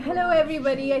Hello,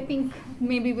 everybody. I think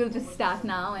maybe we'll just start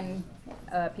now and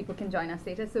people can join us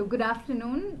later. So good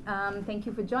afternoon. Thank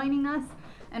you for joining us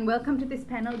and welcome to this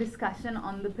panel discussion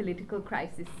on the political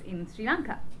crisis in Sri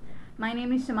Lanka. My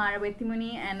name is Shamara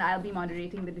Wettimuni and I'll be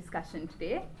moderating the discussion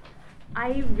today.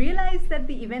 I realize that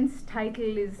the event's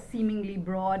title is seemingly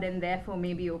broad and therefore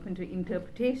may be open to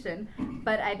interpretation,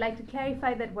 but I'd like to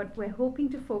clarify that what we're hoping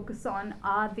to focus on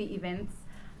are the events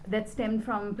that stemmed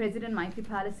from President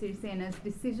Maithripala Sirisena's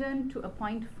decision to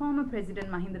appoint former President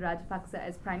Mahinda Rajapaksa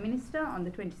as Prime Minister on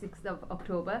the 26th of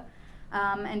October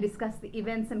and discuss the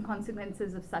events and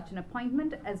consequences of such an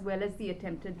appointment as well as the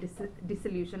attempted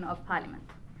dissolution of Parliament.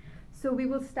 So we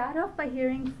will start off by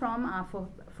hearing from our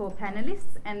four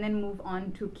panelists and then move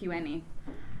on to Q&A.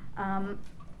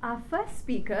 Our first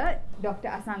speaker, Dr.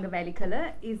 Asanga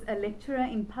Valikala, is a lecturer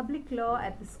in public law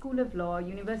at the School of Law,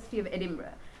 University of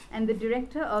Edinburgh, and the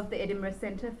director of the Edinburgh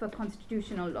Centre for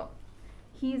Constitutional Law.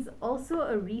 He is also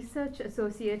a research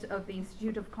associate of the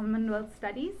Institute of Commonwealth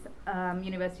Studies,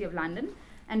 University of London,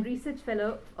 and research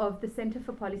fellow of the Centre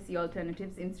for Policy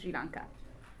Alternatives in Sri Lanka.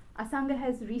 Asanga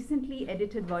has recently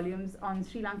edited volumes on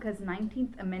Sri Lanka's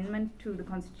 19th Amendment to the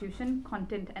Constitution,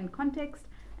 Content and Context,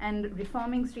 and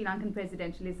Reforming Sri Lankan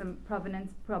Presidentialism,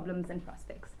 Provenance, Problems and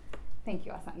Prospects. Thank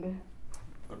you, Asanga.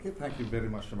 Okay, thank you very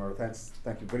much, Shamara.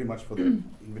 Thank you very much for the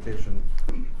invitation.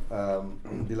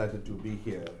 I'm delighted to be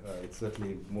here. It's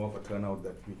certainly more of a turnout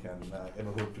that we can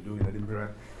ever hope to do in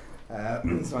Edinburgh.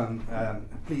 So I'm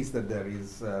pleased that there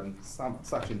is some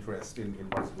such interest in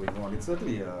what's going on. It's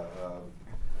certainly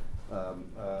a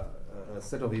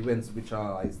set of events which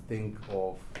are, I think,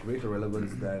 of greater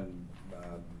relevance than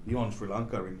beyond Sri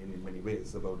Lanka in many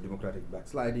ways, about democratic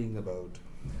backsliding, about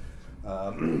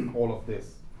all of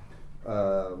this.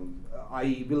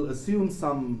 I will assume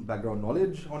some background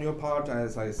knowledge on your part,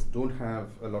 as I don't have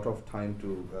a lot of time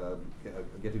to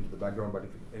get into the background, but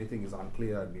if anything is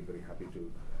unclear, I'd be very happy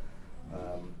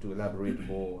to elaborate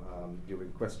more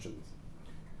during questions.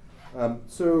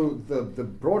 So the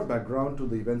broad background to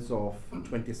the events of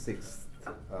 26th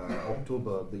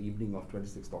October, the evening of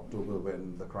 26th October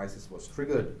when the crisis was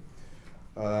triggered.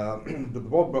 The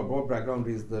broad background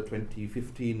is the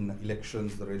 2015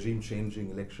 elections, the regime-changing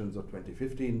elections of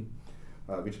 2015,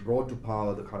 which brought to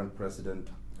power the current president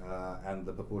and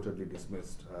the purportedly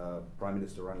dismissed Prime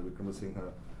Minister Ranil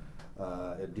Wickremesinghe,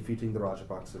 defeating the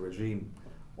Rajapaksa regime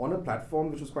on a platform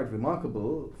which was quite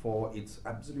remarkable for its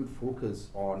absolute focus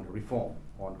on reform,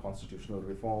 on constitutional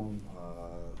reform,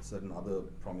 certain other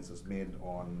promises made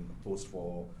on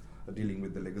post-war dealing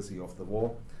with the legacy of the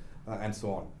war, and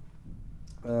so on.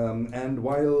 And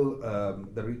while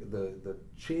the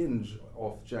change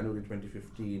of January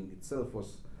 2015 itself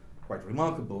was quite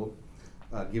remarkable,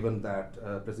 given that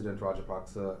President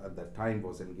Rajapaksa at that time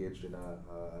was engaged in a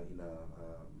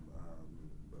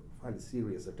fairly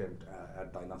serious attempt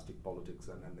at dynastic politics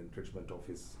and entrenchment of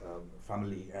his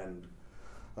family and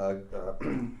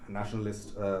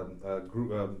nationalist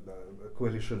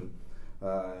coalition,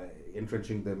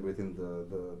 entrenching them within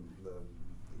the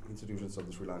institutions of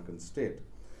the Sri Lankan state.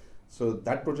 So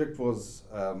that project was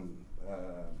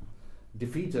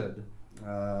defeated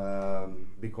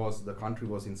because the country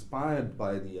was inspired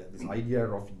by this idea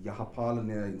of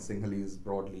Yahapalana in Sinhalese,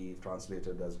 broadly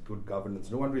translated as good governance.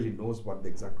 No one really knows what the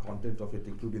exact content of it,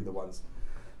 including the ones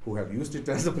who have used it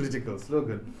as a political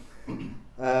slogan.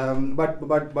 But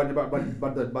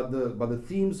the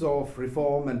themes of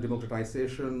reform and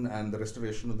democratization and the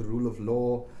restoration of the rule of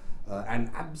law,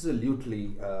 and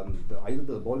absolutely either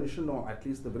the abolition or at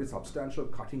least the very substantial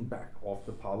cutting back of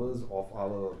the powers of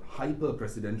our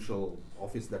hyper-presidential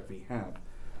office that we have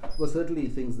were certainly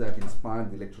things that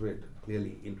inspired the electorate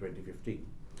clearly in 2015.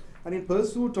 And in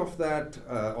pursuit of that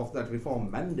reform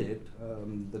mandate,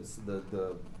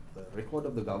 the record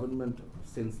of the government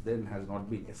since then has not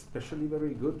been especially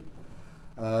very good.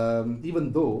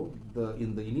 Even though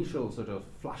in the initial sort of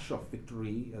flush of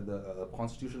victory, the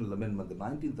constitutional amendment, the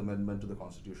 19th Amendment to the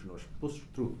Constitution, was pushed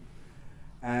through.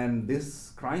 And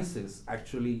this crisis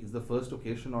actually is the first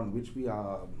occasion on which we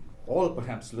are all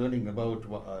perhaps learning about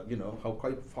how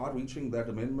quite far-reaching that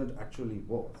amendment actually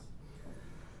was.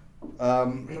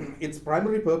 Its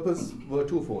primary purpose were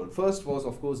twofold. First was,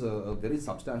 of course, a very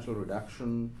substantial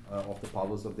reduction of the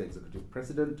powers of the executive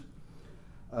president,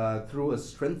 through a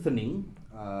strengthening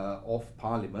of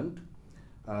Parliament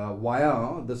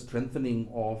via the strengthening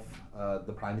of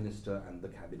the Prime Minister and the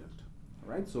Cabinet.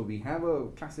 Right? So we have a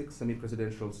classic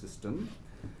semi-presidential system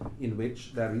in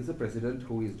which there is a president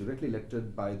who is directly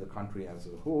elected by the country as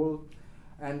a whole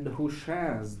and who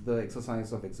shares the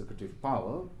exercise of executive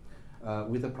power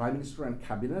with a Prime Minister and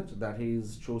Cabinet that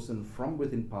is chosen from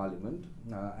within Parliament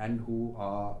and who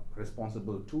are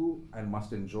responsible to and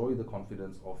must enjoy the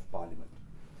confidence of Parliament.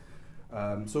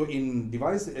 So in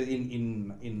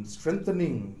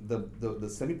strengthening the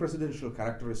semi-presidential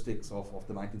characteristics of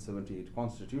the 1978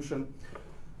 Constitution,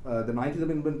 the 19th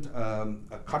Amendment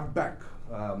cut back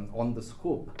on the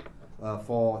scope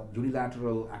for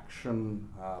unilateral action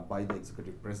by the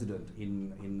executive president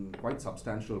in quite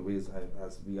substantial ways,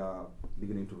 as we are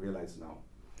beginning to realize now,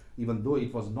 even though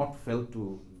it was not felt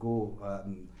to go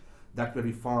that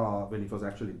very far when it was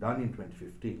actually done in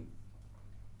 2015.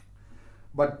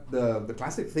 But the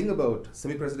classic thing about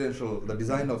the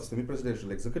design of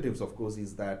semi-presidential executives, of course,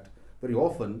 is that very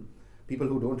often people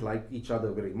who don't like each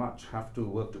other very much have to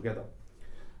work together.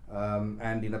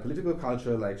 And in a political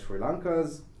culture like Sri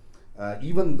Lanka's,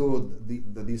 even though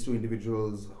these two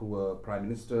individuals who were Prime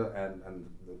Minister and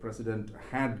the President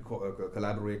had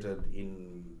collaborated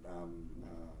in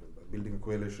building a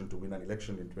coalition to win an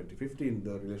election in 2015,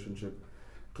 the relationship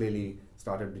clearly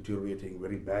started deteriorating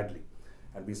very badly.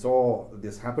 And we saw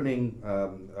this happening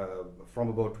from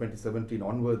about 2017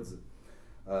 onwards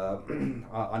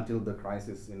until the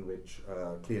crisis in which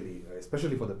clearly,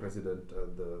 especially for the President,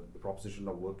 the proposition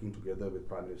of working together with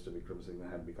Prime Minister Wickremesinghe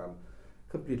had become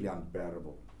completely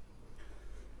unbearable.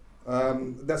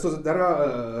 There are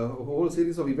a whole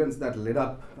series of events that led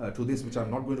up to this, which I'm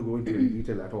not going to go into in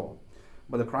detail at all.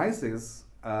 But the crisis,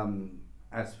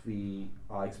 as we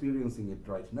are experiencing it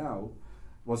right now,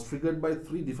 was triggered by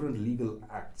three different legal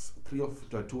acts, two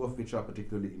of which are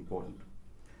particularly important.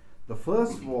 The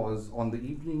first was on the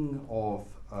evening of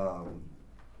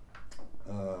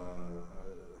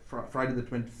Friday the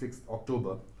 26th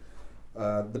October.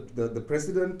 The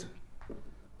President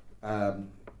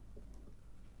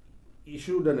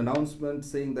issued an announcement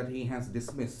saying that he has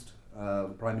dismissed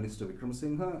Prime Minister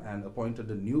Wickremesinghe and appointed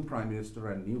a new Prime Minister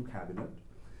and new Cabinet.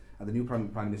 And the new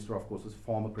Prime Minister, of course, is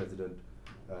former President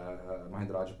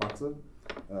Mahinda Rajapaksa,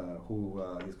 who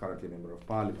is currently a member of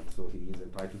Parliament. So he is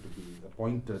entitled to be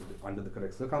appointed under the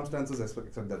correct circumstances,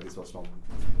 except that this was not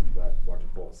what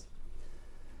it was.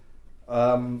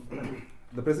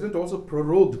 The President also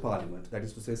prorogued Parliament, that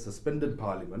is to say suspended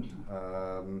Parliament,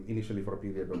 initially for a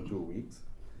period of 2 weeks.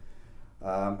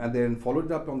 And then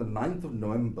followed up on the 9th of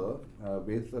November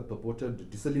with a purported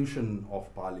dissolution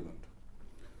of Parliament.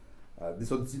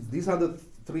 So these are the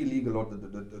three legal, or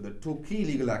the two key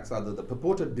legal acts are the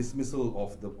purported dismissal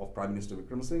of Prime Minister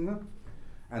Wickremesinghe,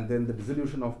 and then the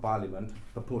dissolution of Parliament,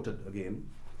 purported again,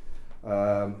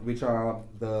 which are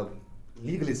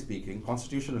legally speaking,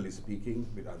 constitutionally speaking,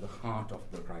 at the heart of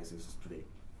the crisis today.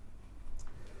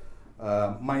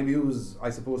 My views,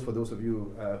 I suppose, for those of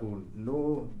you who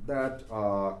know that,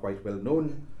 are quite well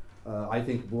known. I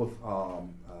think both are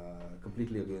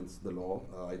completely against the law.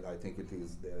 I think it's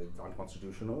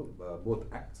unconstitutional, both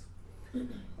acts.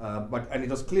 And it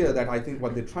was clear that I think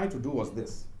what they tried to do was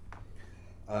this.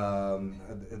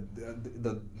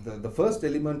 The first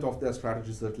element of their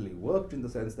strategy certainly worked, in the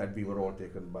sense that we were all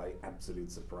taken by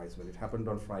absolute surprise. When it happened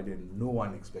on Friday, no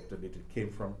one expected it. It came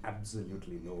from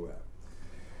absolutely nowhere.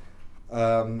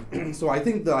 So I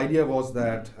think the idea was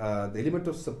that the element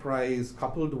of surprise,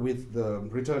 coupled with the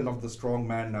return of the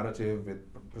strongman narrative with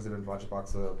President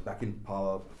Rajapaksa back in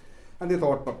power, and they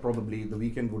thought probably the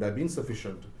weekend would have been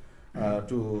sufficient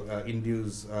to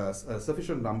induce a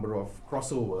sufficient number of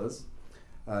crossovers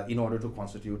in order to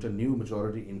constitute a new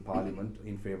majority in Parliament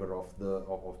in favor of the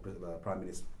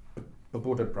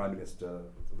purported Prime Minister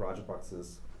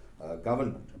Rajapaksa's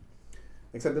government.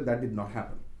 Except that did not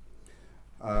happen.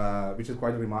 Which is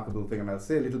quite a remarkable thing, and I'll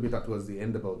say a little bit towards the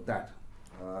end about that.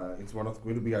 It's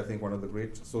going to be, I think, one of the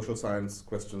great social science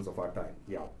questions of our time.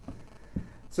 Yeah.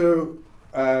 So,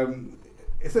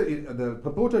 the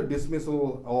purported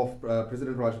dismissal of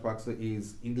President Rajapaksa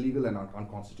is illegal and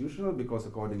unconstitutional because,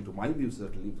 according to my view,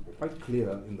 certainly, it's quite clear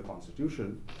in the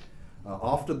Constitution,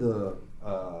 after the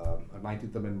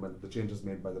 19th Amendment, the changes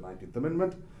made by the 19th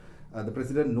Amendment, the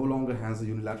President no longer has a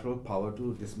unilateral power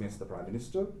to dismiss the Prime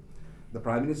Minister. The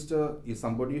Prime Minister is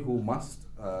somebody who must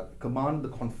command the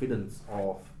confidence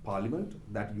of Parliament.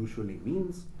 That usually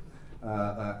means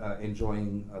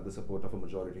enjoying the support of a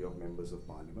majority of members of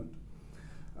Parliament.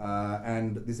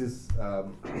 And this is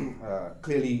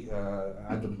clearly,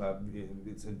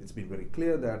 it's been very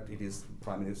clear that it is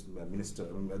Prime Minister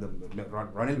Ranil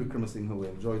Wickremesinghe who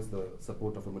enjoys the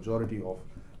support of a majority of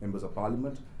members of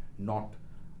Parliament, not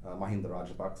Mahinda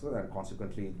Rajapaksa, and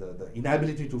consequently the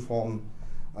inability to form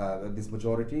this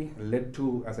majority led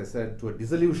to, as I said, to a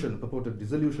purported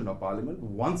dissolution of Parliament,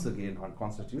 once again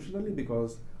unconstitutionally,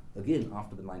 because again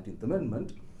after the 19th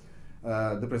Amendment,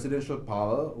 the presidential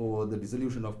power or the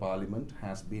dissolution of parliament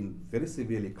has been very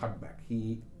severely cut back.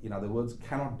 He, in other words,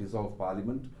 cannot dissolve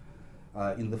parliament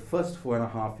in the first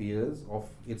 4.5 years of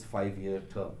its 5-year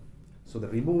term. So the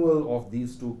removal of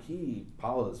these two key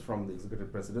powers from the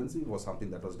executive presidency was something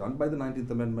that was done by the 19th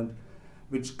Amendment,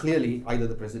 which clearly either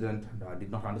the president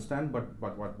did not understand, but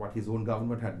what his own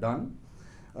government had done,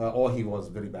 or he was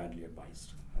very badly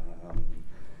advised.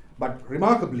 But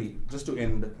remarkably, just to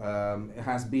end, it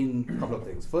has been a couple of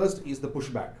things. First is the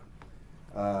pushback.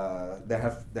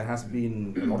 There has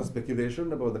been a lot of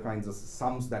speculation about the kinds of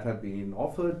sums that have been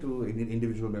offered to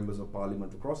individual members of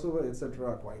parliament to cross over,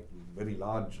 etc. Quite very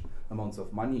large amounts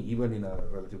of money, even in a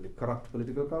relatively corrupt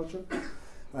political culture.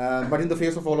 But in the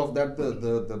face of all of that,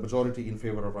 the majority in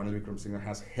favor of Ranil Wickremesinghe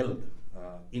has held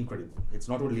incredible. It's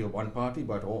not only a one party,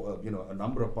 but a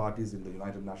number of parties in the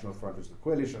United National Front, which is a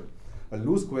coalition, a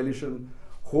loose coalition,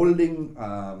 holding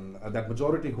that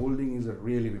majority holding is a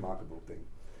really remarkable thing.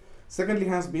 Secondly,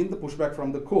 has been the pushback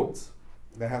from the courts.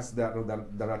 There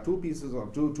are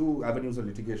two avenues of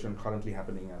litigation currently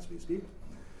happening as we speak.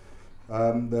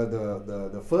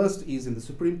 The first is in the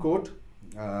Supreme Court,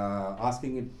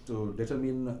 asking it to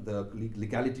determine the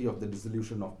legality of the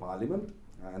dissolution of parliament,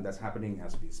 and that's happening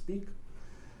as we speak.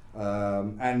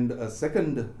 And a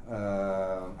second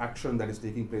action that is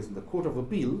taking place in the Court of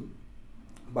Appeal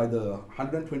by the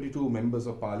 122 members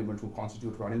of parliament who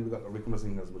constitute Ranil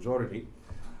Wickremesinghe's majority,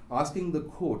 asking the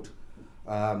court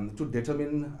to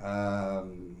determine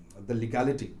the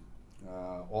legality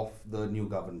of the new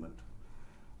government.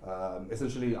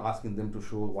 Essentially asking them to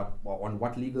show on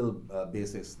what legal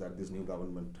basis that this new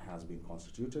government has been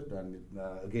constituted, and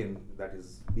again that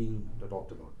is being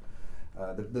talked about.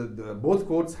 Both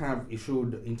courts have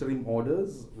issued interim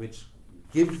orders which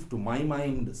give, to my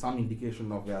mind, some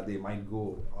indication of where they might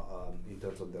go in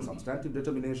terms of their substantive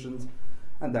determinations,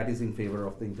 and that is in favor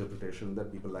of the interpretation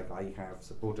that people like I have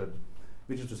supported,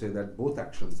 which is to say that both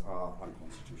actions are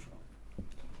unconstitutional.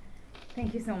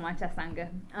 Thank you so much, Asanga.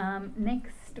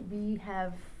 Next, we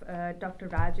have Dr.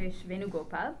 Rajesh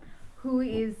Venugopal, who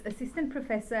is Assistant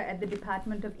Professor at the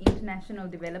Department of International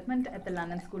Development at the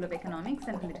London School of Economics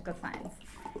and Political Science.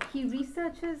 He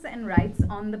researches and writes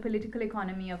on the political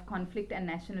economy of conflict and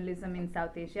nationalism in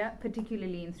South Asia,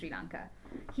 particularly in Sri Lanka.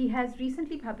 He has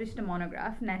recently published a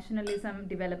monograph, Nationalism,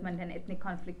 Development and Ethnic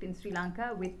Conflict in Sri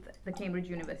Lanka, with the Cambridge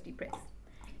University Press.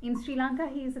 In Sri Lanka,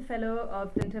 he is a fellow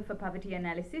of the Center for Poverty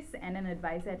Analysis and an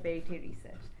advisor at Verite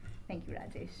Research. Thank you,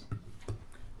 Rajesh.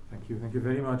 Thank you. Thank you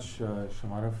very much,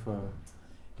 Shamara, for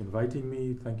inviting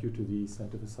me. Thank you to the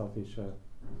Center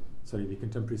for the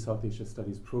Contemporary South Asia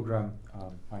Studies Program,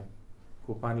 my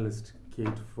co-panelist, Kate,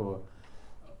 for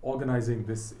organizing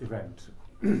this event.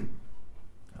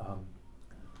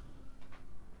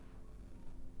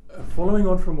 Following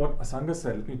on from what Asanga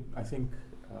said,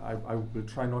 I will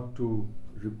try not to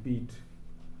repeat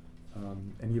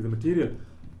any of the material.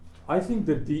 I think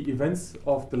that the events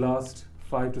of the last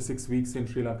 5 to 6 weeks in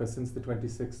Sri Lanka since the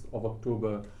 26th of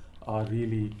October are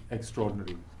really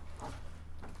extraordinary.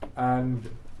 And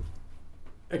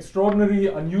extraordinary,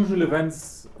 unusual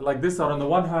events like this are on the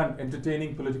one hand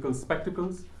entertaining political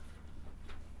spectacles,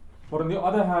 but on the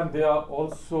other hand they are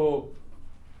also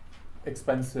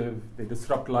expensive, they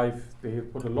disrupt life, they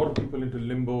put a lot of people into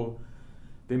limbo,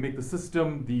 they make the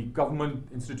system, the government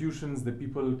institutions that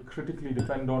people critically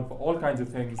depend on for all kinds of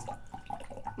things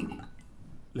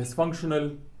less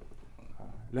functional,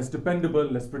 less dependable,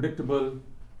 less predictable,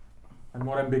 and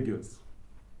more ambiguous.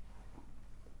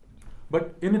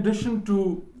 But in addition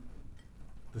to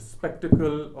the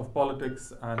spectacle of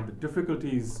politics and the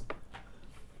difficulties,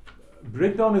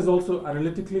 breakdown is also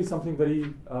analytically something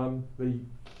very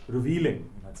revealing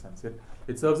in that sense.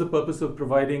 It serves the purpose of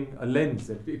providing a lens.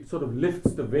 It sort of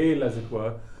lifts the veil, as it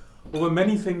were, over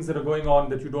many things that are going on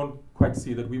that you don't quite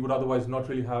see, that we would otherwise not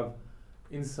really have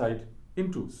insight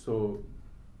into. So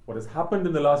what has happened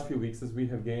in the last few weeks is we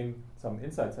have gained some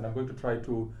insights, and I'm going to try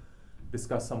to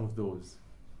discuss some of those.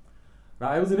 Now,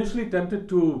 I was initially tempted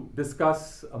to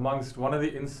discuss amongst one of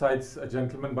the insights a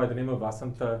gentleman by the name of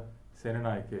Vasantha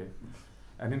Senanayake,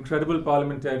 an incredible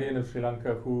parliamentarian of Sri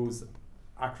Lanka whose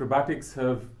acrobatics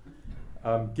have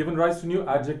given rise to new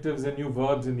adjectives and new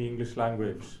verbs in the English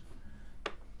language.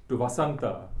 To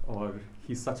Vasantha, or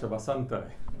he's such a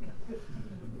Vasantha.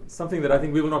 Something that I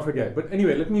think we will not forget. But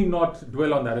anyway, let me not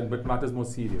dwell on that, but matters more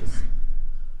serious.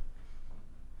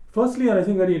 Firstly, and I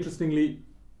think very interestingly,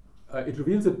 it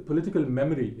reveals that political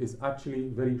memory is actually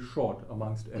very short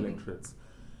amongst electorates.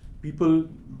 People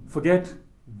forget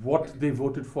what they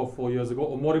voted for 4 years ago,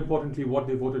 or more importantly, what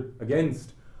they voted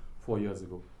against 4 years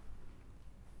ago.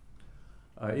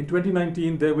 In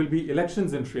 2019, there will be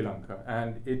elections in Sri Lanka,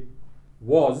 and it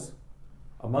was,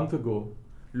 a month ago,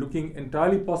 looking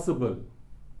entirely possible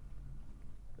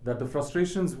that the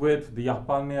frustrations with the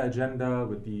Yahpalnya agenda,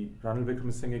 with the Ranil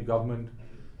Wickremesinghe government,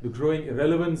 the growing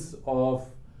irrelevance of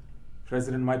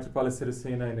President Maithripala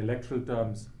Sirisena in electoral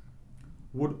terms,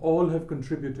 would all have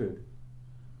contributed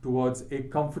towards a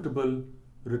comfortable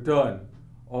return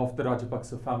of the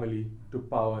Rajapaksa family to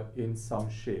power in some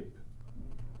shape.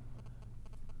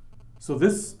 So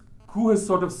this coup has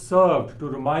sort of served to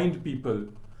remind people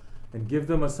and give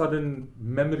them a sudden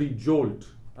memory jolt,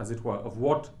 as it were, of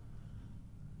what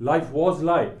life was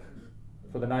like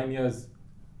for the 9 years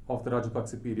of the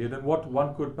Rajapaksa period and what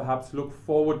one could perhaps look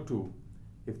forward to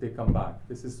if they come back.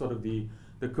 This is sort of the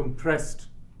compressed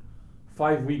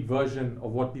 5-week version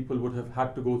of what people would have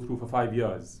had to go through for 5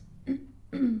 years.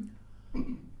 And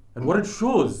what it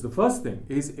shows, the first thing,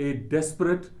 is a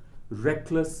desperate,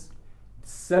 reckless,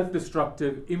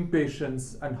 self-destructive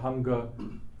impatience and hunger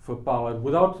for power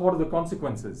without thought of the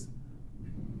consequences.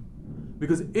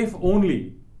 Because if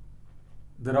only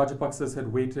the Rajapaksas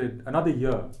had waited another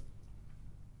year,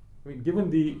 I mean,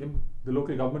 given the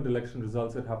local government election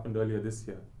results that happened earlier this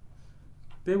year,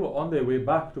 they were on their way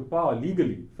back to power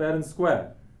legally, fair and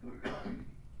square.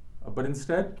 But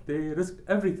instead, they risked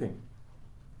everything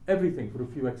for a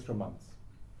few extra months.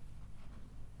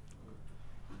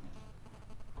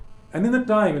 And in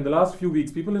the last few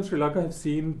weeks, people in Sri Lanka have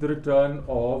seen the return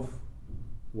of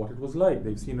what it was like.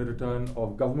 They've seen a return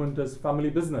of government as family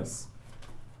business.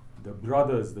 The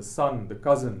brothers, the son, the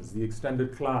cousins, the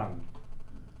extended clan.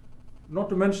 Not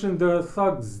to mention the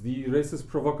thugs, the racist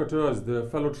provocateurs, the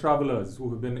fellow travelers who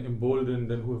have been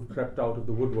emboldened and who have crept out of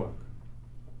the woodwork.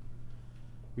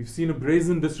 We've seen a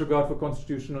brazen disregard for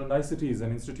constitutional niceties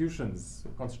and institutions.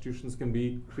 Constitutions can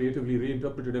be creatively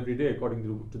reinterpreted every day according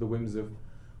to the whims of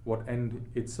what end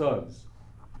it serves.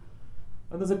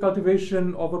 And there's a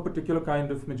cultivation of a particular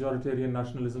kind of majoritarian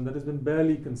nationalism that has been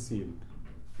barely concealed.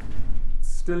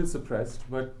 Still suppressed,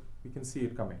 but we can see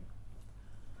it coming.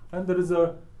 And there is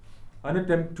an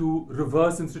attempt to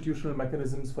reverse institutional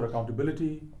mechanisms for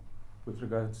accountability with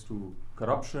regards to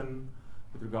corruption,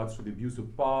 with regards to the abuse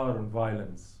of power and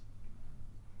violence.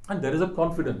 And there is a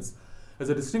confidence, there's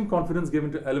a distinct confidence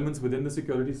given to elements within the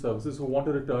security services who want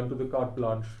to return to the carte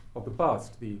blanche of the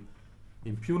past, the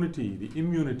impunity, the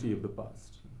immunity of the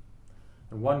past.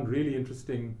 And one really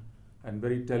interesting and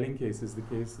very telling case is the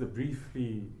case that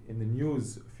briefly in the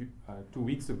news 2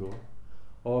 weeks ago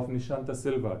of Nishanta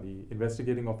Silva, the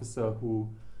investigating officer who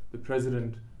the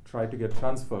president tried to get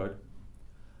transferred,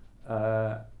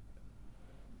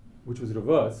 which was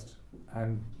reversed.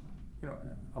 And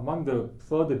among the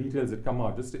further details that come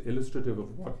out, just illustrative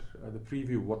of what the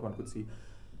preview of what one could see,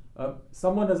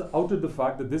 someone has outed the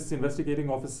fact that this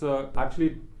investigating officer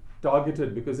actually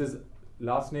targeted, because his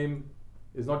last name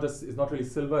is not really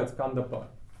Silva, it's Kandappa.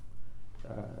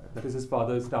 That is, his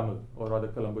father is Tamil, or rather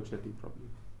Colombo Chetty probably.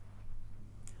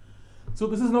 So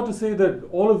this is not to say that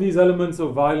all of these elements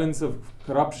of violence, of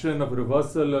corruption, of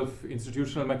reversal of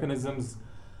institutional mechanisms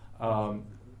are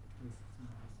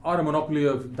a monopoly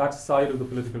of that side of the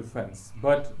political fence.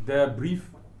 But their brief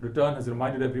return has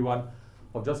reminded everyone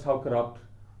of just how corrupt,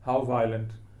 how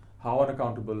violent, how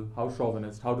unaccountable, how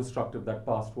chauvinist, how destructive that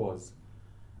past was.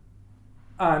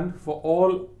 And for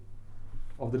all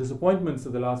of the disappointments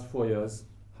of the last 4 years,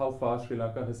 how far Sri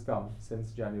Lanka has come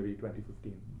since January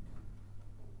 2015.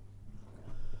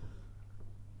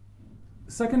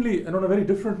 Secondly, and on a very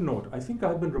different note, I think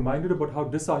I've been reminded about how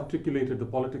disarticulated the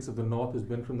politics of the North has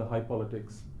been from the high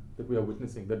politics that we are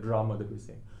witnessing, the drama that we're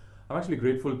seeing. I'm actually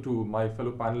grateful to my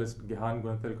fellow panelist, Gihan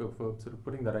Gunathelka, for sort of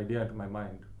putting that idea into my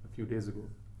mind a few days ago.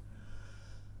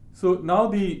 So now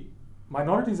the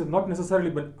minorities have not necessarily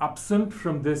been absent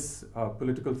from this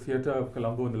political theatre of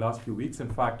Colombo in the last few weeks. In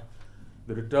fact,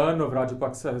 the return of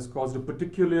Rajapaksa has caused a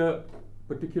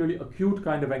particularly acute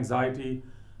kind of anxiety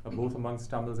both amongst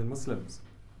Tamils and Muslims.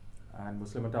 And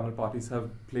Muslim and Tamil parties have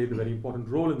played a very important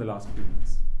role in the last few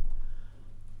weeks.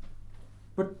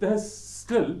 But there's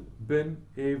still been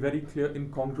a very clear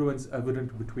incongruence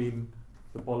evident between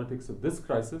the politics of this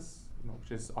crisis,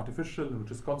 which is artificial and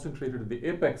which is concentrated at the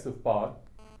apex of power,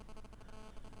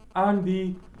 and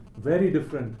the very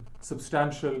different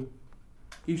substantial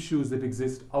issues that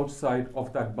exist outside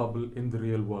of that bubble in the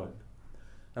real world.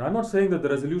 And I'm not saying that the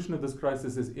resolution of this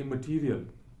crisis is immaterial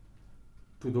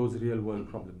to those real world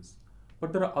problems.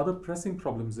 But there are other pressing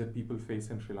problems that people face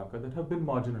in Sri Lanka that have been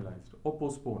marginalized or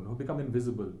postponed or become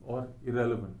invisible or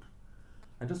irrelevant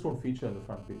and just don't feature in the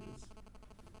front pages.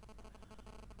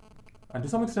 And to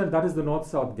some extent, that is the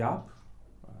North-South gap.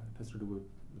 It has to do with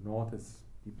the North as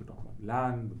People talk about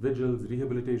land, vigils,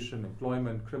 rehabilitation,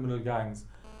 employment, criminal gangs,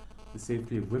 the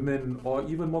safety of women, or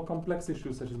even more complex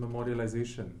issues such as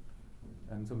memorialization.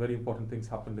 And some very important things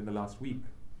happened in the last week.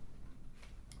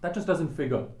 That just doesn't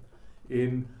figure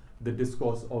in the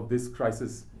discourse of this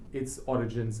crisis, its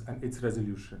origins and its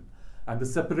resolution. And the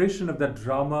separation of that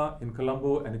drama in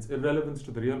Colombo and its irrelevance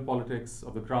to the real politics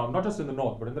of the ground, not just in the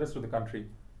north, but in the rest of the country,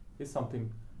 is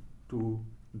something to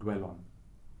dwell on.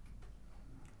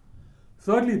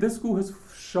 Thirdly, this coup has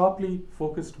sharply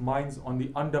focused minds on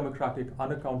the undemocratic,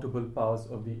 unaccountable powers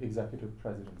of the executive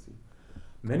presidency,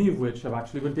 many of which have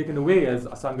actually been taken away, as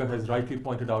Asanga has rightly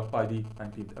pointed out, by the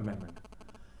 19th Amendment.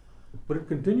 But it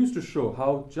continues to show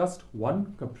how just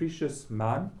one capricious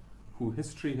man, who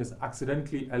history has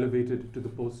accidentally elevated to the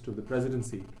post of the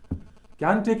presidency,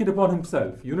 can take it upon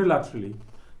himself unilaterally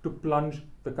to plunge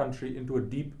the country into a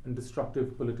deep and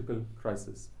destructive political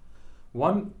crisis,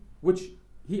 one which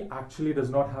he actually does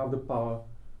not have the power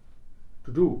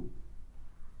to do.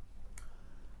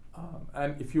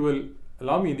 And if you will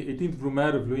allow me, in the 18th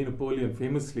Brumaire of Louis Napoleon,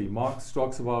 famously, Marx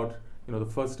talks about the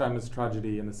first time as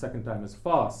tragedy and the second time as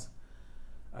farce.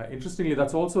 Interestingly,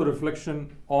 that's also a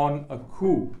reflection on a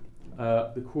coup,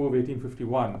 the coup of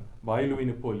 1851 by Louis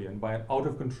Napoleon, by an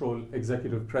out-of-control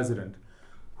executive president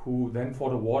who then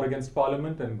fought a war against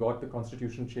Parliament and got the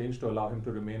constitution changed to allow him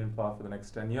to remain in power for the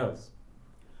next 10 years.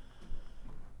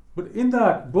 But in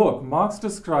that book, Marx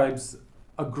describes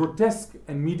a grotesque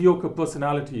and mediocre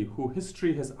personality who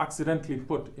history has accidentally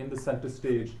put in the center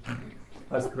stage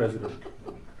as president.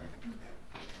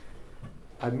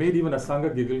 I've made even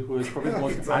Asanga giggle, who is probably the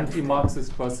most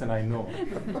anti-Marxist person I know.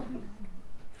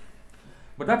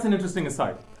 But that's an interesting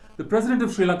aside. The president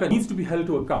of Sri Lanka needs to be held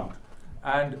to account.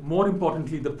 And more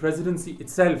importantly, the presidency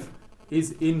itself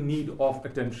is in need of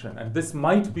attention. And this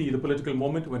might be the political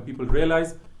moment when people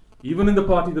realize, even in the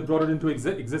party that brought it into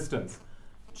existence,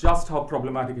 just how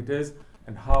problematic it is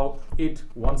and how it,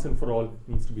 once and for all,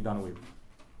 needs to be done away with.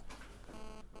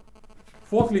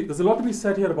 Fourthly, there's a lot to be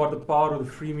said here about the power of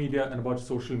the free media and about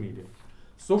social media.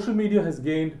 Social media has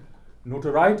gained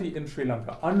notoriety in Sri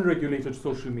Lanka. Unregulated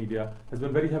social media has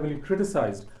been very heavily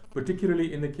criticized,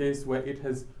 particularly in the case where it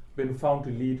has been found to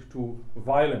lead to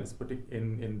violence,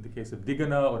 in the case of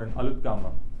Digana or in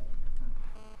Alutgama.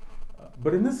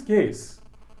 But in this case,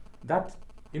 that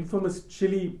infamous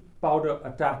chili powder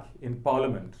attack in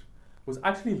Parliament was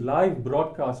actually live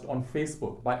broadcast on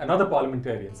Facebook by another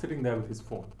parliamentarian sitting there with his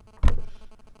phone.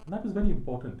 And that was very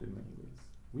important in many ways.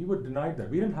 We were denied that.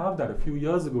 We didn't have that a few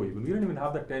years ago even. We didn't even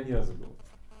have that 10 years ago.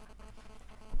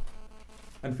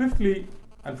 And fifthly,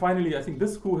 and finally, I think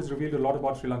this coup has revealed a lot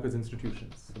about Sri Lanka's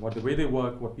institutions, about the way they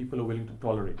work, what people are willing to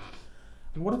tolerate.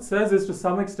 And what it says is, to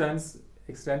some extent,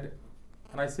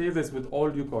 and I say this with all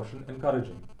due caution,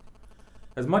 encouraging.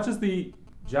 As much as the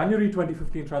January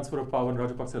 2015 transfer of power in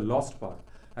Rajapaksa lost power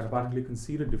and apparently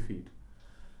conceded defeat,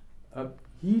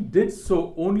 he did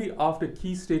so only after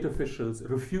key state officials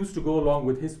refused to go along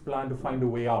with his plan to find a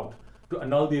way out, to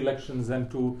annul the elections and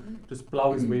to just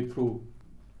plow his way through.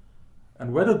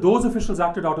 And whether those officials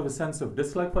acted out of a sense of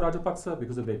dislike for Rajapaksa,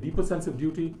 because of their deeper sense of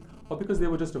duty, or because they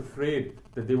were just afraid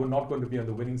that they were not going to be on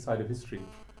the winning side of history,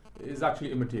 is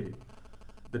actually immaterial.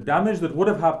 The damage that would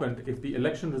have happened if the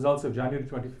election results of January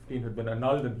 2015 had been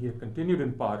annulled and he had continued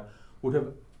in power would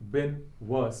have been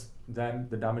worse than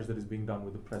the damage that is being done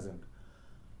with the present.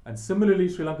 And similarly,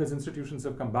 Sri Lanka's institutions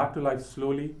have come back to life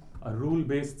slowly. A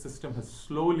rule-based system has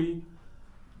slowly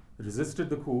resisted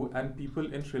the coup, and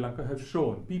people in Sri Lanka have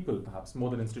shown, people perhaps more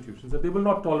than institutions, that they will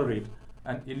not tolerate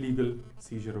an illegal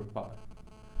seizure of power.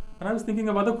 And I was thinking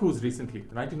of other coups recently,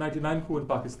 the 1999 coup in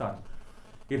Pakistan.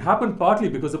 It happened partly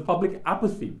because of public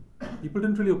apathy. People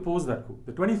didn't really oppose that coup.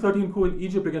 The 2013 coup in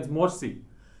Egypt against Morsi,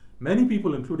 many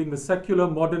people, including the secular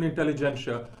modern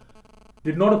intelligentsia,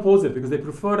 did not oppose it because they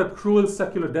preferred a cruel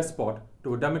secular despot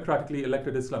to a democratically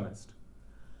elected Islamist.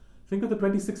 Think of the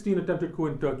 2016 attempted coup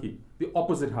in Turkey. The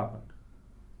opposite happened.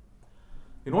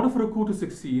 In order for a coup to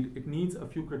succeed, it needs a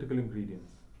few critical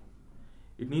ingredients.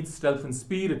 It needs stealth and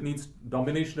speed. It needs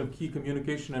domination of key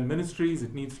communication and ministries.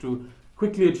 It needs to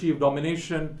quickly achieve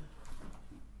domination.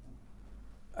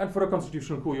 And for a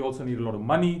constitutional coup, you also need a lot of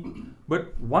money.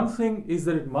 But one thing is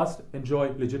that it must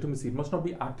enjoy legitimacy. It must not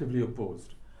be actively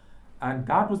opposed. And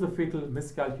that was the fatal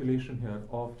miscalculation here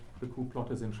of the coup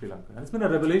plotters in Sri Lanka. And it's been a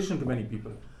revelation to many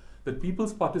people that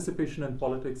people's participation in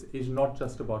politics is not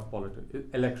just about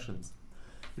elections.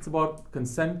 It's about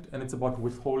consent and it's about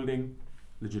withholding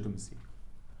legitimacy.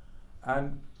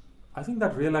 And I think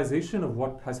that realization of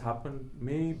what has happened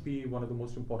may be one of the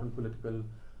most important political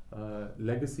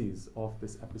legacies of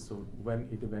this episode when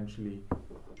it eventually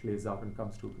plays out and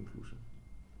comes to a conclusion.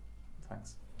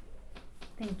 Thanks.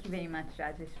 Thank you very much,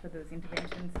 Rajesh, for those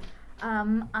interventions.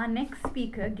 Our next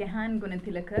speaker, Gehan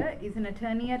Gunathilaka, is an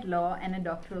attorney at law and a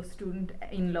doctoral student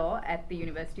in law at the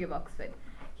University of Oxford.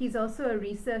 He's also a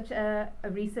researcher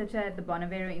at the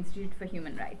Bonavero Institute for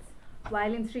Human Rights.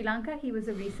 While in Sri Lanka, he was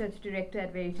a research director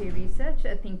at Verite Research,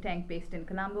 a think tank based in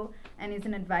Colombo, and is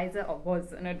an advisor, or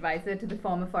was an advisor, to the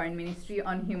former Foreign Ministry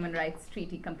on human rights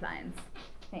treaty compliance.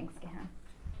 Thanks, Gehan.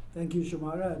 Thank you,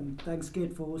 Shamara, and thanks,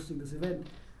 Kate, for hosting this event.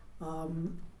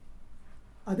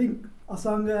 I think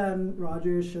Asanga and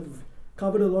Rajesh have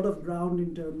covered a lot of ground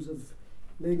in terms of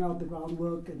laying out the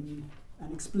groundwork and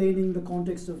explaining the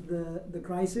context of the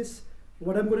crisis.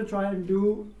 What I'm going to try and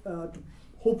do to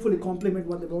hopefully complement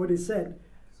what they've already said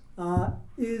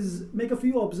is make a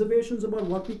few observations about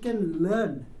what we can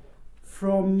learn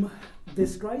from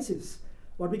this crisis,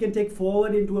 what we can take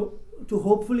forward to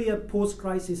hopefully a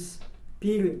post-crisis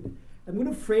period. I'm going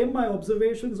to frame my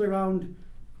observations around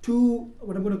two,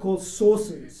 what I'm going to call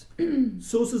sources,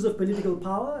 sources of political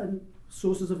power and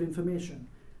sources of information.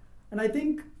 And I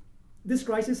think this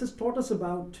crisis has taught us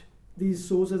about these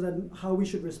sources and how we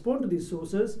should respond to these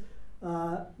sources,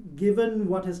 given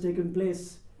what has taken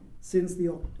place since the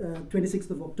 26th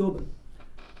of October.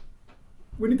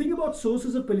 When you think about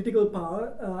sources of political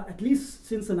power, at least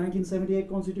since the 1978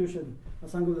 Constitution,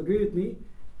 Asanga will agree with me,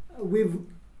 we've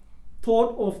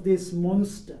thought of this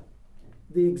monster,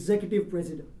 the executive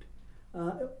president,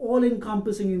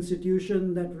 all-encompassing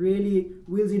institution that really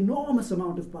wields enormous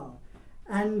amount of power.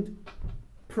 And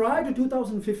prior to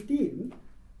 2015,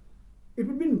 it would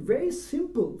have been very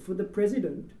simple for the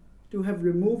president to have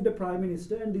removed the prime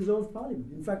minister and dissolved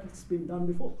parliament. In fact, it's been done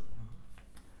before.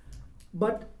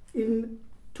 But in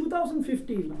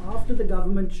 2015, after the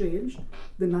government changed,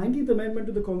 the 19th Amendment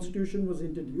to the Constitution was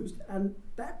introduced, and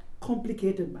that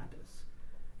complicated matters.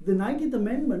 The 19th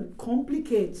Amendment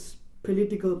complicates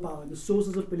political power, the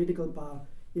sources of political power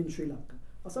in Sri Lanka.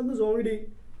 Asanga's already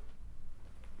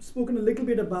spoken a little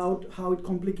bit about how it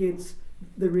complicates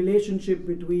the relationship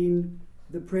between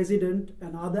the president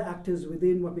and other actors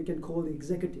within what we can call the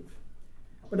executive.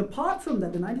 But apart from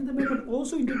that, the 19th Amendment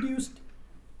also introduced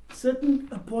certain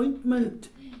appointment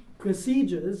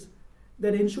procedures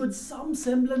that ensured some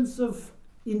semblance of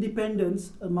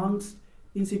independence amongst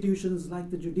institutions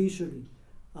like the judiciary,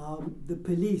 the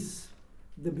police,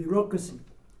 the bureaucracy.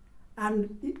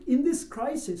 And in this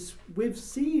crisis, we've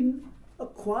seen a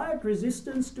quiet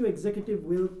resistance to executive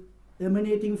will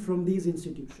emanating from these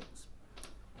institutions.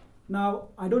 Now,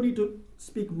 I don't need to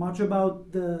speak much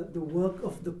about the work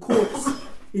of the courts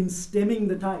in stemming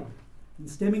the tide, in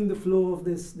stemming the flow of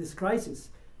this crisis.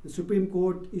 The Supreme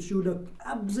Court issued an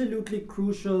absolutely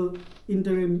crucial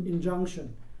interim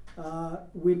injunction,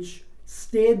 which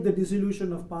stayed the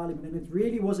dissolution of Parliament, and it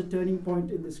really was a turning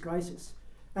point in this crisis.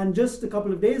 And just a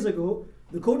couple of days ago,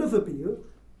 the Court of Appeal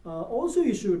also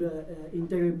issued an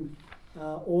interim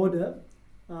order,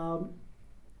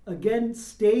 again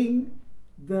staying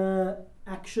the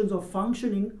actions or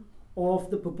functioning of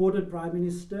the purported Prime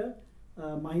Minister,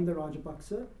 Mahinda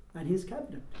Rajapaksa, and his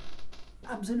cabinet.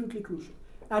 Absolutely crucial.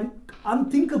 And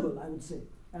unthinkable, I would say.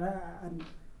 And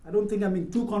I don't think I'm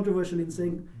being too controversial in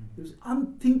saying it was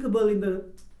unthinkable in the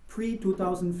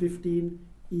pre-2015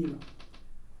 era.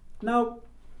 Now,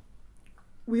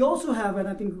 we also have, and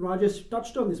I think Rajesh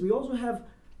touched on this, we also have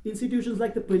institutions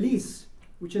like the police,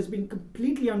 which has been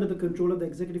completely under the control of the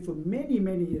executive for many,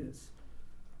 many years,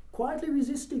 quietly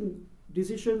resisting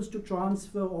decisions to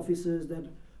transfer officers that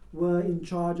were in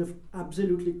charge of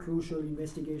absolutely crucial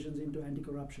investigations into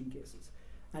anti-corruption cases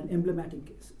and emblematic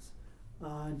cases,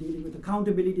 dealing with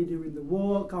accountability during the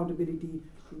war, accountability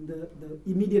in the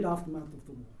immediate aftermath of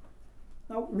the war.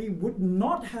 Now, we would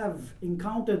not have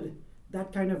encountered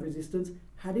that kind of resistance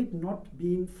had it not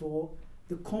been for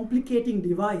the complicating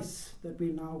device that we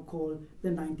now call the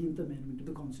 19th Amendment to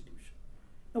the Constitution.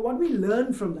 Now, what we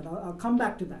learn from that, I'll come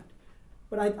back to that,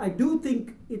 but I do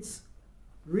think it's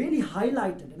really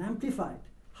highlighted and amplified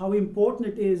how important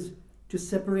it is to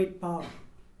separate power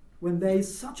when there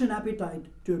is such an appetite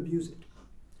to abuse it.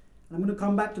 And I'm going to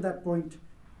come back to that point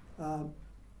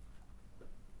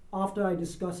after I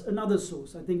discuss another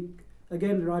source. I think,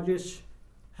 again, Rajesh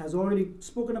has already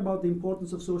spoken about the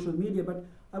importance of social media, but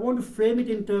I want to frame it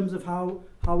in terms of how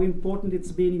important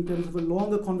it's been in terms of a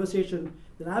longer conversation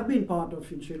that I've been part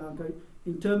of in Sri Lanka,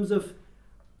 in terms of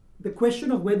the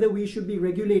question of whether we should be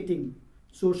regulating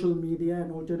social media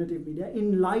and alternative media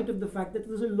in light of the fact that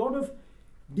there's a lot of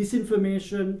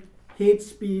disinformation, hate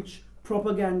speech,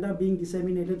 propaganda being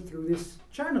disseminated through this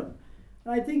channel.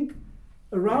 And I think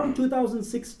around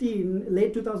 2016,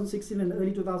 late 2016 and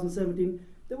early 2017,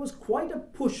 there was quite a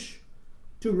push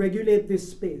to regulate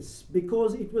this space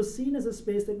because it was seen as a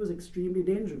space that was extremely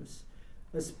dangerous,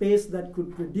 a space that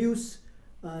could produce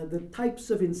the types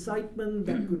of incitement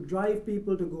that could drive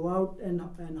people to go out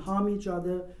and harm each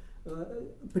other.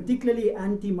 Particularly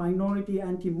anti-minority,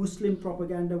 anti-Muslim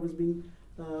propaganda was being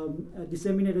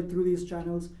disseminated through these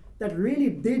channels that really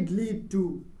did lead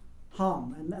to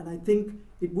harm. And I think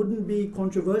it wouldn't be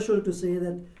controversial to say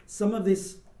that some of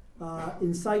this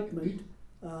incitement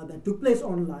that took place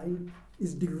online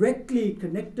is directly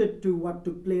connected to what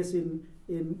took place in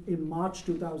March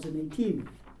 2018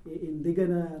 in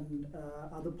Digana and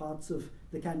other parts of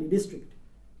the Kandy district.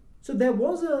 So there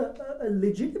was a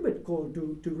legitimate call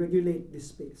to regulate this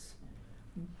space.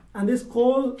 And this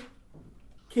call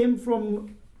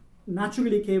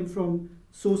naturally came from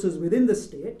sources within the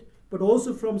state, but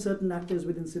also from certain actors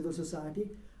within civil society.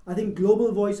 I think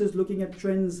global voices looking at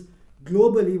trends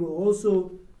globally were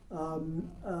also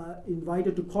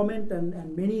invited to comment,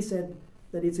 and many said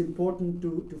that it's important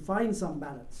to find some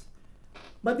balance.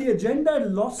 But the agenda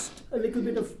lost a little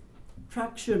bit of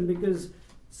traction because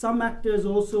some actors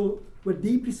also were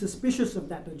deeply suspicious of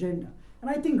that agenda. And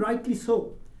I think rightly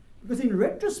so. Because in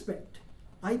retrospect,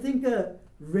 I think a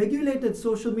regulated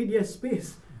social media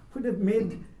space would have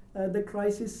made the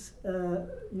crisis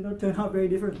turn out very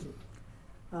differently.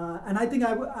 And I think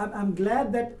I'm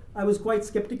glad that I was quite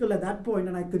skeptical at that point,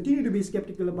 and I continue to be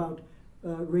skeptical about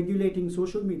regulating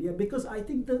social media, because I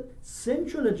think the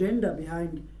central agenda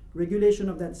behind regulation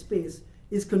of that space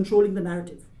is controlling the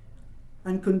narrative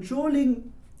and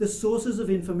controlling the sources of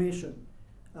information.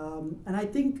 And I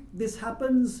think this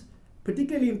happens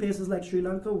particularly in places like Sri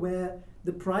Lanka, where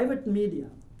the private media,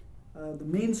 the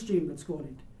mainstream, let's call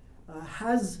it,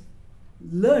 has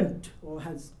learnt or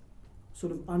has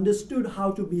sort of understood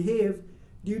how to behave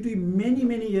due to many,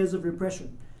 many years of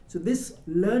repression. So this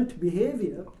learnt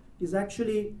behavior is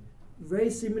actually very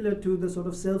similar to the sort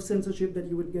of self-censorship that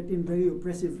you would get in very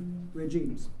oppressive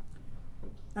regimes.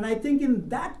 And I think in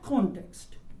that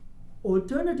context,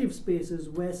 alternative spaces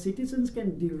where citizens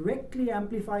can directly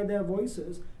amplify their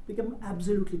voices become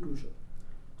absolutely crucial.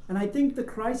 And I think the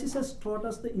crisis has taught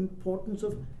us the importance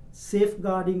of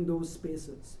safeguarding those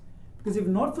spaces. Because if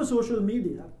not for social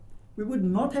media, we would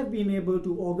not have been able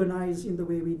to organize in the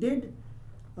way we did,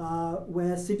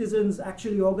 where citizens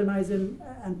actually organized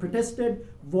and protested,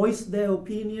 voiced their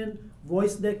opinion,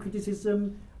 voiced their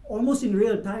criticism, almost in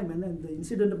real time. And then the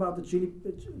incident about the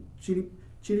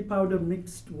chili powder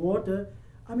mixed water,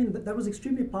 I mean, that was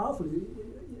extremely powerful.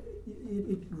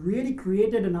 It really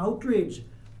created an outrage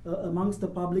amongst the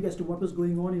public as to what was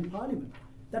going on in Parliament.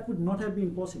 That would not have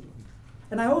been possible.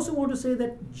 And I also want to say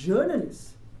that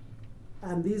journalists,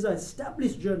 and these are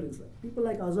established journalists, like people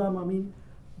like Azam Amin,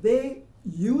 they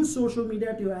use social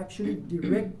media to actually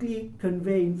directly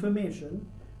convey information,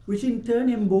 which in turn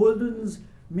emboldens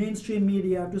mainstream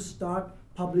media to start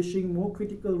publishing more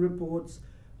critical reports,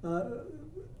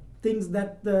 things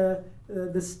that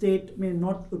the state may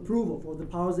not approve of, or the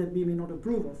powers that be may not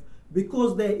approve of,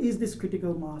 because there is this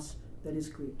critical mass that is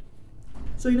created.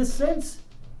 So in a sense,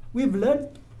 we've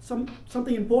learned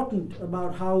something important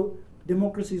about how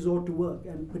democracies ought to work,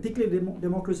 and particularly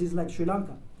democracies like Sri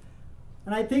Lanka.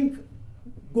 And I think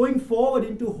going forward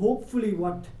into hopefully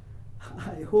what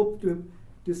I hope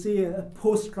to see a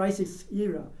post-crisis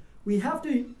era, we have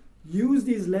to use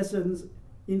these lessons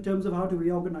in terms of how to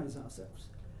reorganize ourselves.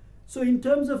 So in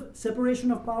terms of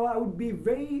separation of power, I would be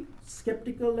very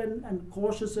skeptical and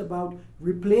cautious about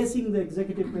replacing the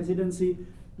executive presidency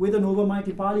with an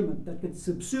overmighty parliament that could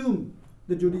subsume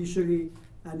the judiciary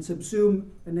and subsume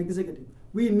an executive.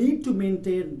 We need to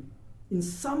maintain, in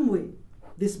some way,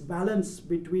 this balance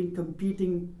between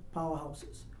competing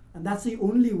powerhouses. And that's the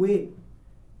only way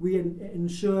we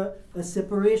ensure a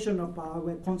separation of power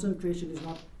where concentration is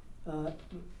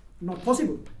not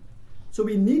possible. So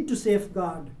we need to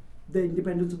safeguard the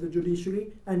independence of the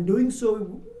judiciary, and doing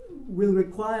so will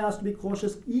require us to be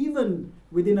cautious even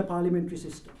within a parliamentary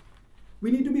system. We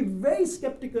need to be very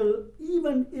skeptical,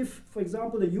 even if, for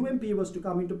example, the UMP was to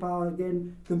come into power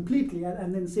again completely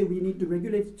and then say we need to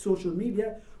regulate social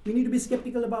media. We need to be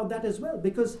skeptical about that as well,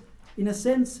 because in a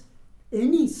sense,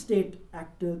 any state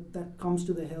actor that comes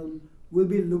to the helm will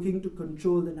be looking to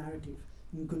control the narrative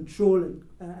and control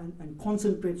and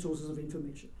concentrate sources of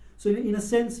information. So in a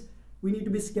sense, we need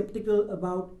to be skeptical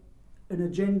about an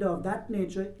agenda of that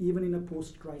nature, even in a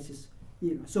post-crisis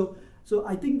era. So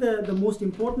I think the most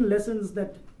important lessons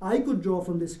that I could draw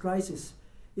from this crisis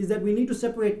is that we need to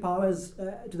separate powers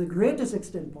to the greatest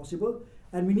extent possible,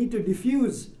 and we need to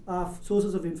diffuse our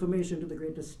sources of information to the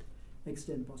greatest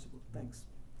extent possible. Thanks.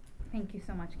 Thank you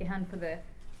so much, Gehan, for the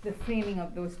framing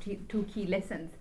of those two key lessons.